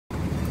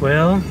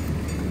Well,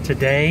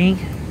 today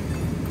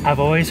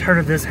I've always heard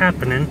of this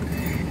happening,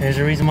 and there's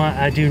a reason why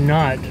I do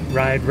not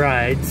ride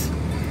rides,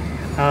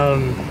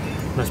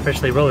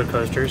 especially roller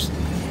coasters.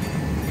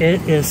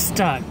 It is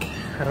stuck.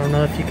 I don't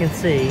know if you can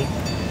see.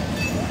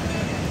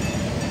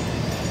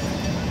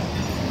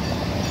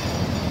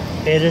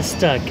 It is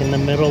stuck in the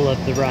middle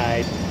of the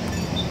ride.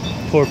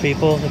 Poor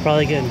people, they're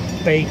probably getting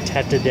baked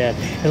half to death.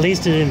 At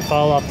least it didn't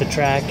fall off the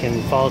track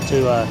and fall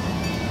to a,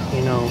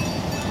 you know,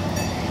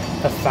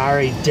 a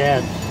fiery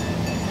death.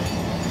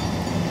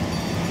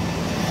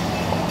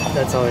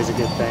 That's always a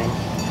good thing.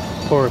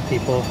 Poor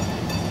people.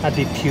 I'd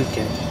be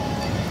puking.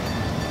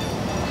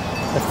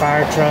 The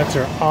fire trucks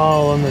are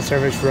all on the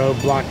service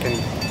road blocking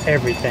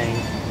everything.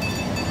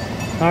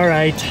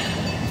 Alright,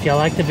 if y'all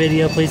like the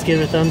video, please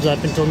give it a thumbs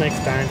up. Until next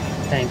time,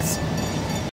 thanks.